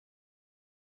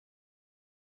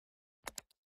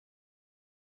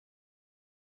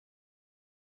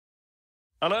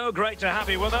Hello, great to have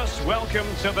you with us. Welcome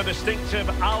to the distinctive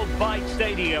Al Bayt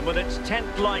Stadium with its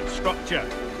tent-like structure.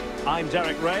 I'm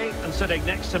Derek Ray, and sitting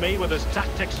next to me with his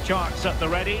tactics charts at the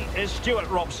ready is Stuart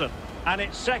Robson. And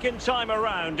it's second time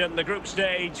around in the group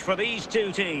stage for these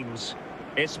two teams.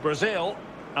 It's Brazil,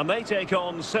 and they take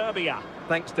on Serbia.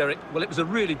 Thanks, Derek. Well, it was a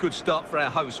really good start for our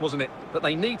hosts, wasn't it? But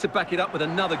they need to back it up with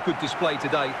another good display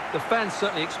today. The fans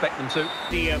certainly expect them to.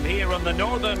 Stadium here in the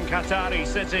northern Qatari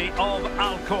city of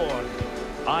Al Khor.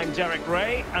 I'm Derek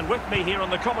Ray, and with me here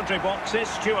on the commentary box is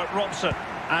Stuart Robson.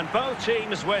 And both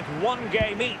teams with one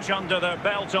game each under their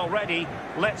belt already.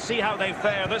 Let's see how they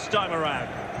fare this time around.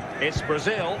 It's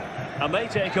Brazil, and they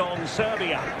take on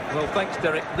Serbia. Well, thanks,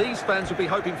 Derek. These fans will be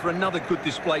hoping for another good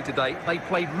display today. They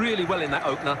played really well in that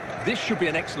opener. This should be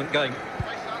an excellent game.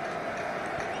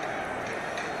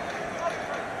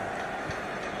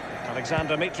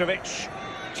 Alexander Mitrovic,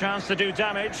 chance to do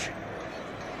damage.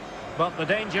 But the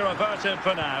danger averted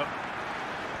for now.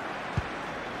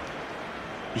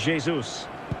 Jesus.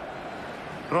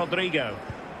 Rodrigo.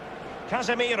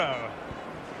 Casemiro.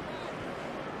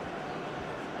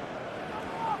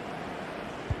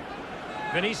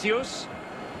 Vinicius.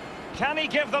 Can he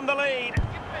give them the lead?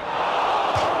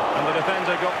 And the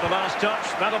defender got the last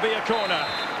touch. That'll be a corner.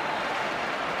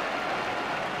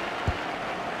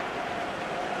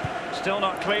 Still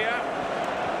not clear.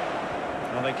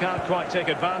 Well, they can't quite take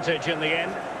advantage in the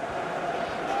end.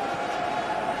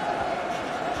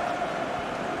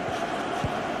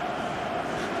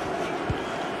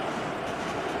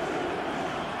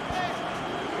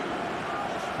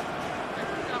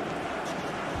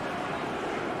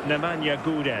 Nemanja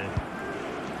Gudel.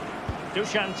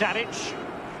 Dusan Tadic.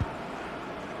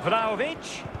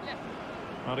 Vlahovic.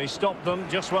 Well, he stopped them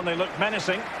just when they looked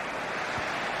menacing.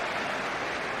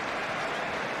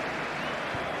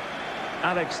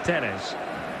 Alex Telles.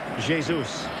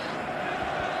 Jesus.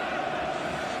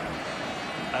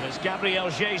 And it's Gabriel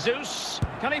Jesus.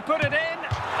 Can he put it in?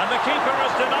 And the keeper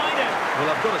has denied it. Well,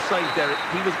 I've got to say, Derek,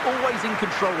 he was always in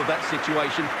control of that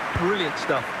situation. Brilliant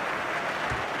stuff.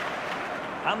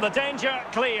 And the danger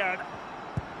cleared.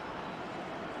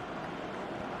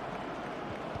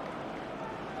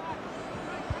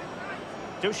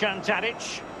 Dusan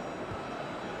Tadic.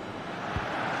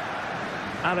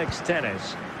 Alex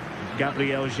Telles.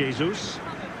 Gabriel Jesus.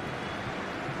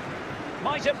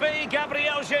 Might it be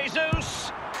Gabriel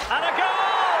Jesus? And a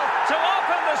goal to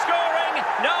open the scoring.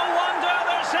 No wonder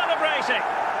they're celebrating.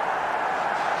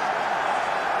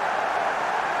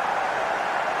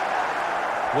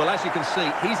 Well, as you can see,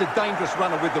 he's a dangerous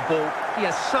runner with the ball. He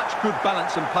has such good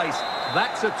balance and pace.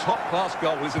 That's a top-class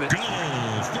goal, isn't it?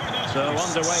 So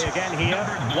underway again here.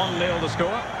 1-0 the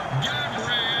score.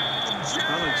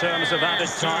 Well, in terms of added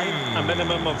time, a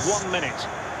minimum of 1 minute.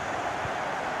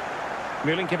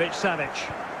 Milinkovic-Savic.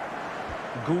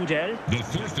 Gudel. The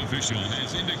fourth official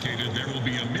has indicated there will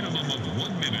be a minimum of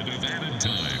 1 minute of added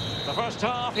time. The first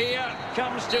half here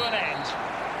comes to an end.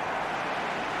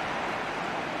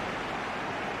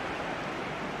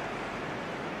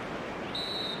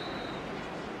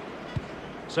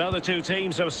 So the two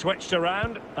teams have switched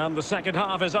around, and the second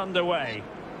half is underway.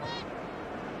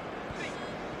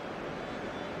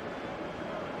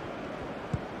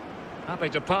 Happy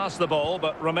to pass the ball,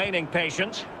 but remaining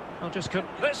patient. This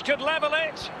could level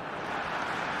it.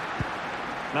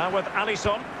 Now with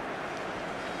Alisson.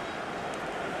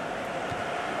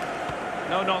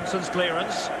 No nonsense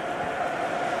clearance.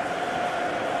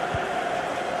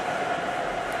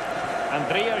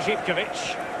 Andrija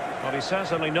Zivkovic. Well, he's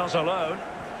certainly not alone.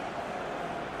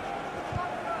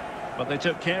 But they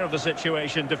took care of the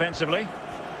situation defensively.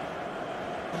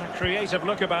 And a creative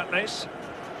look about this.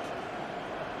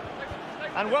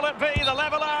 And will it be the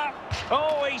leveller?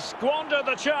 Oh, he squandered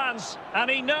the chance,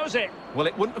 and he knows it. Well,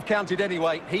 it wouldn't have counted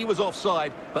anyway. He was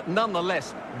offside, but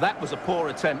nonetheless, that was a poor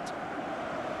attempt.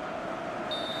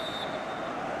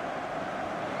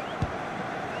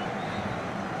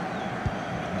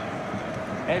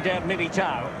 Eder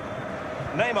Militao.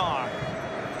 Neymar.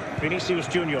 Vinicius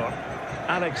Junior.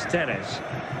 Alex Telles.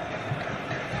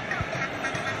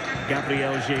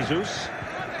 Gabriel Jesus.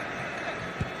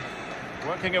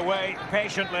 Working away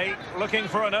patiently, looking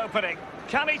for an opening.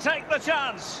 Can he take the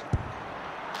chance?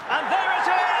 And there it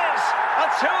is! A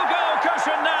two-goal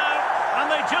cushion now,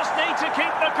 and they just need to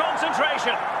keep the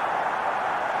concentration.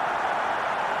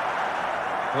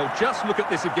 Well, just look at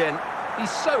this again.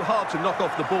 He's so hard to knock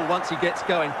off the ball once he gets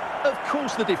going. Of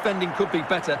course the defending could be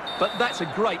better, but that's a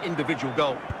great individual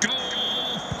goal.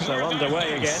 So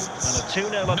underway again, and a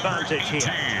 2-0 advantage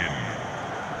here.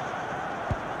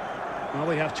 Well,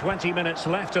 we have 20 minutes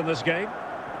left in this game.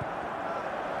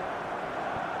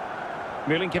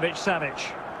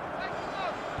 Milinkovic-Savic.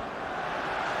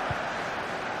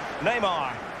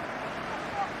 Neymar.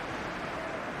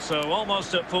 So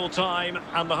almost at full time,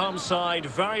 and the home side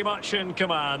very much in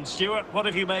command. Stuart, what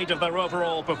have you made of their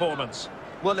overall performance?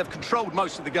 Well, they've controlled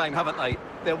most of the game, haven't they?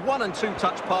 Their 1- and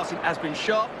 2-touch passing has been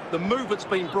sharp, the movement's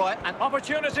been bright, and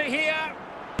Opportunity here.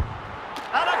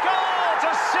 And a goal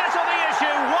to settle the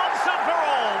issue once and for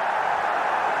all.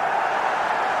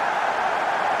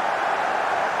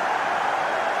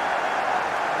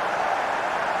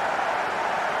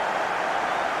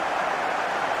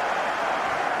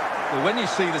 Well, when you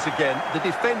see this again, the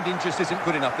defending just isn't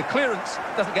good enough. The clearance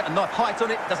doesn't get enough height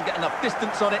on it, doesn't get enough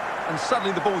distance on it, and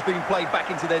suddenly the ball's being played back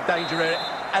into their danger area,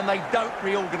 and they don't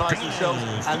reorganise themselves,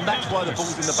 and that's why the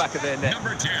ball's in the back of their net.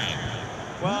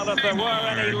 Well, if there were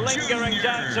any lingering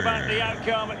doubts about the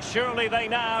outcome, surely they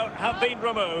now have been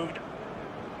removed.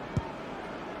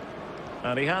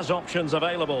 And he has options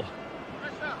available.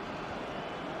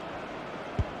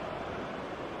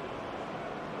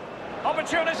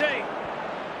 Opportunity.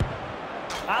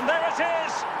 And there it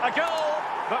is, a goal.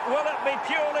 But will it be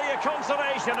purely a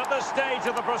consolation at this stage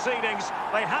of the proceedings?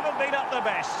 They haven't been at their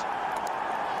best.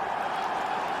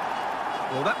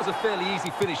 Well, that was a fairly easy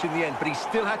finish in the end, but he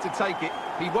still had to take it.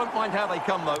 He won't mind how they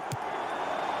come, though.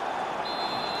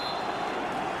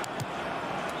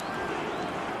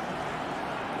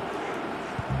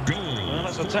 Well,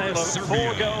 it's a tale of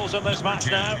 4 goals in this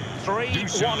match now.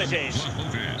 3-1 it is.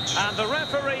 And the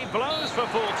referee blows for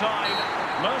full time.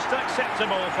 Most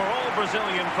acceptable for all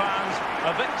Brazilian fans.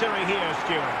 A victory here,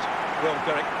 Stuart. Well,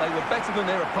 Derek, they were better than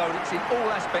their opponents in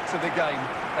all aspects of the game.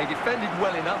 They defended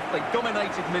well enough, they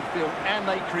dominated midfield, and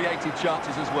they created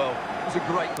chances as well. It was a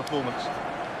great performance.